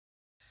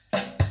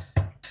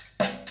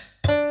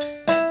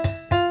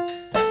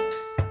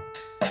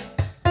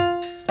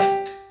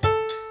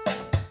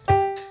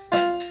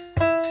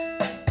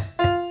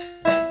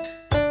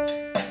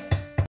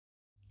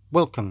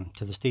Welcome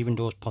to the Stephen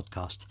Dawes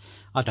podcast.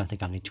 I don't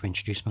think I need to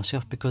introduce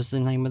myself because the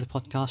name of the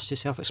podcast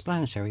is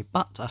self-explanatory,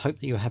 but I hope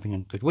that you're having a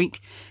good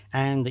week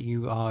and that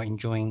you are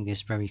enjoying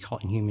this very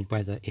hot and humid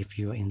weather if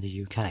you're in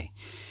the UK.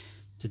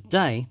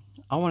 Today,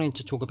 I wanted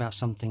to talk about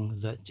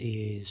something that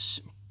is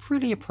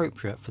pretty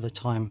appropriate for the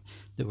time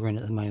that we're in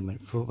at the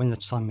moment. For when the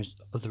time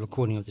of the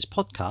recording of this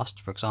podcast,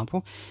 for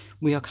example,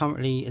 we are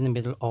currently in the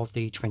middle of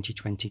the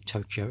 2020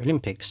 Tokyo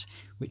Olympics,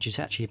 which is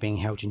actually being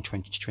held in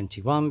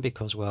 2021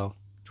 because, well,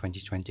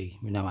 2020,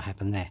 we know what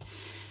happened there.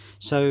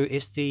 So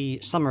it's the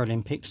Summer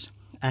Olympics,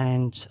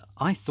 and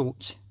I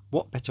thought,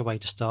 what better way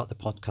to start the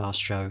podcast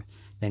show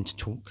than to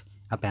talk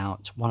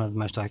about one of the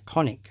most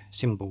iconic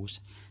symbols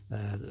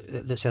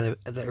that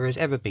there has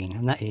ever been,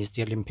 and that is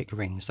the Olympic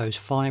rings, those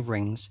 5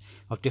 rings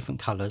of different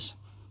colours.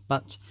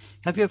 But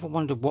have you ever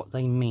wondered what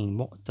they mean?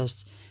 What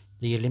does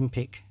the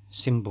Olympic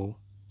symbol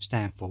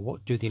stand for?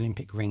 What do the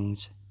Olympic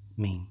rings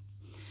mean?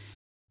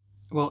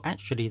 Well,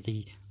 actually,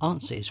 the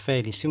answer is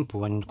fairly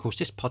simple, and of course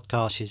this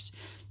podcast is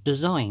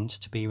designed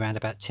to be around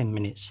about 10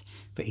 minutes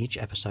for each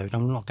episode.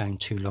 I'm not going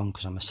too long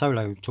because I'm a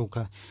solo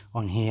talker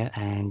on here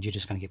and you're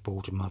just going to get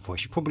bored with my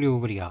voice. You probably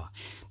already are,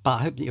 but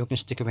I hope that you're going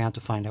to stick around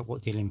to find out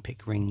what the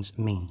Olympic rings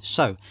mean.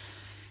 So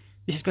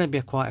this is going to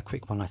be quite a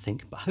quick one, I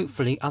think, but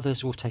hopefully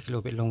others will take a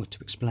little bit longer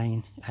to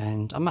explain,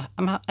 and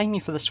I'm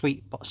aiming for the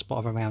sweet spot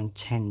of around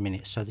 10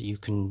 minutes so that you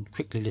can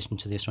quickly listen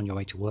to this on your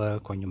way to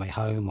work or on your way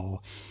home,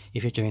 or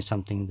if you're doing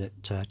something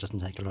that doesn't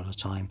take a lot of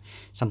time,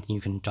 something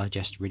you can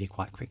digest really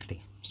quite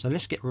quickly. So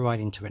let's get right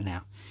into it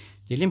now.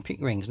 The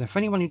Olympic rings. Now, for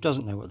anyone who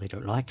doesn't know what they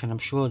look like, and I'm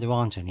sure there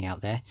aren't any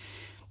out there,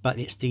 but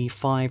it's the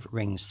 5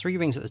 rings, 3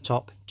 rings at the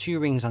top, 2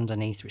 rings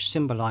underneath, which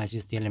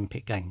symbolises the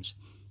Olympic Games.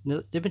 Now,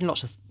 there have been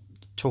lots of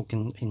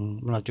talking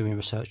when I'm doing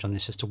research on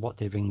this as to what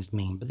the rings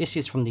mean, but this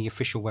is from the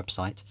official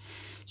website,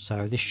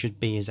 so this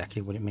should be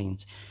exactly what it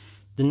means.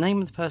 The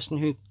name of the person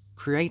who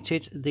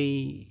created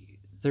the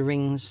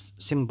rings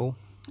symbol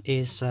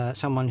is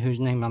someone whose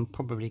name I'm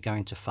probably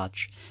going to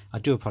fudge. I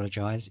do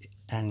apologise,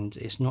 and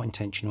it's not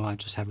intentional. I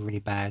just have a really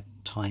bad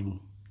time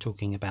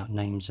talking about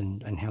names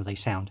and how they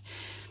sound.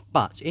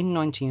 But in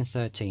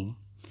 1913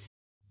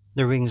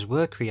 the rings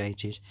were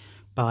created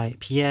by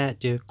Pierre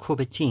de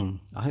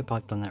Coubertin. I hope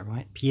I've done that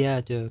right.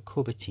 Pierre de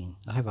Coubertin.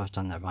 I hope I've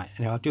done that right.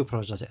 Anyway, I do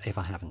apologise if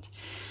I haven't.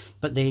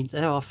 But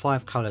there are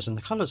 5 colours, and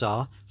the colours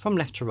are, from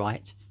left to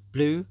right,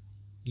 blue,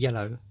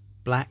 yellow,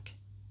 black,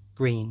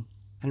 green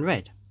and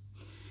red.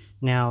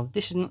 Now,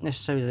 this is not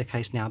necessarily the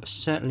case now, but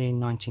certainly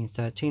in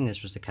 1913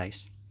 this was the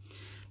case.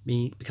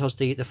 Because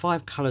the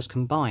 5 colours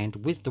combined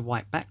with the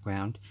white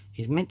background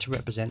is meant to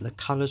represent the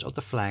colours of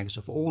the flags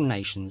of all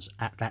nations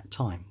at that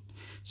time.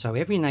 So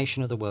every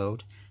nation of the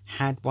world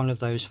had one of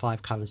those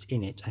 5 colours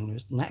in it,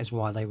 and that is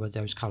why they were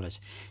those colours.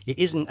 It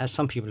isn't, as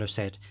some people have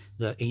said,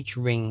 that each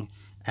ring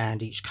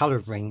and each colour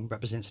of ring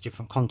represents a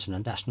different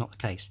continent. That's not the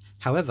case.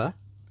 However,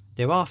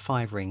 there are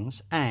 5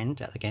 rings,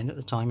 and again at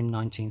the time in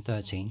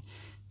 1913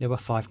 there were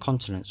 5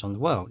 continents in the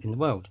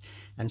world,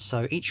 and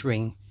so each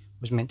ring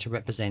was meant to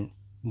represent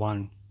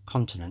one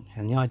continent,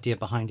 and the idea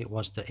behind it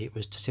was that it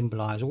was to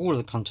symbolise all of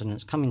the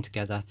continents coming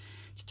together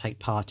to take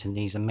part in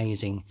these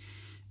amazing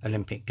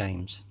Olympic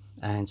Games.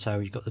 And so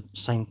you've got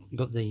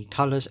the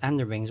colours and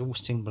the rings all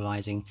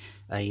symbolising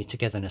a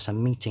togetherness, a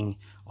meeting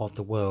of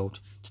the world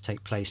to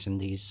take place in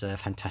these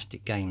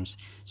fantastic games.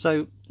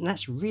 So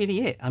that's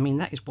really it. I mean,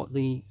 that is what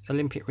the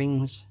Olympic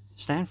rings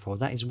stand for.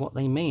 That is what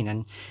they mean,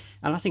 and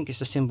I think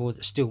it's a symbol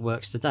that still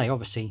works today.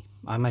 Obviously,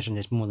 I imagine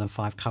there's more than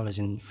 5 colours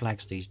in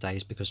flags these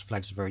days because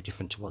flags are very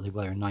different to what they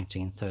were in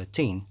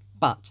 1913.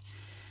 But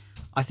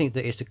I think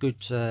that it's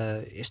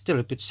still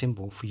a good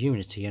symbol for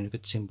unity and a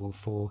good symbol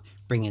for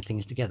bringing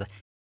things together.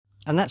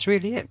 And that's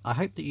really it. I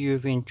hope that you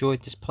have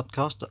enjoyed this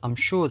podcast. I'm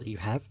sure that you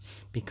have,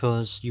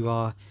 because you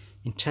are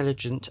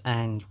intelligent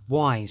and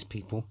wise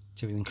people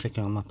to even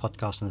clicking on my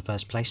podcast in the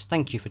first place.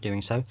 Thank you for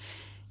doing so.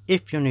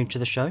 If you're new to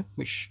the show,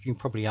 which you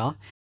probably are,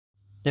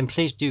 then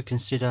please do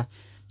consider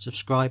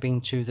subscribing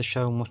to the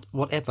show on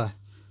whatever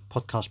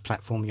podcast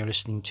platform you're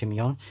listening to me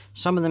on.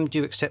 Some of them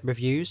do accept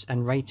reviews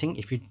and rating.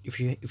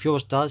 If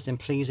yours does, then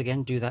please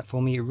again do that for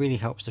me. It really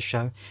helps the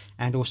show,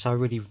 and also I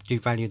really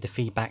do value the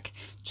feedback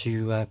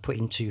to put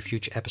into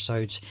future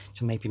episodes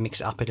to maybe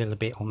mix it up a little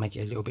bit or make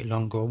it a little bit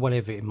longer or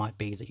whatever it might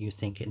be that you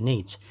think it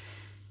needs.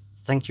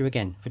 Thank you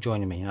again for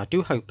joining me, and I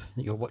do hope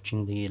that you're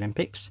watching the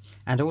Olympics,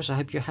 and I also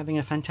hope you're having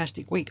a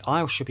fantastic week.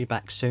 I shall be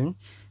back soon.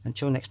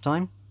 Until next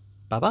time,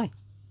 bye bye.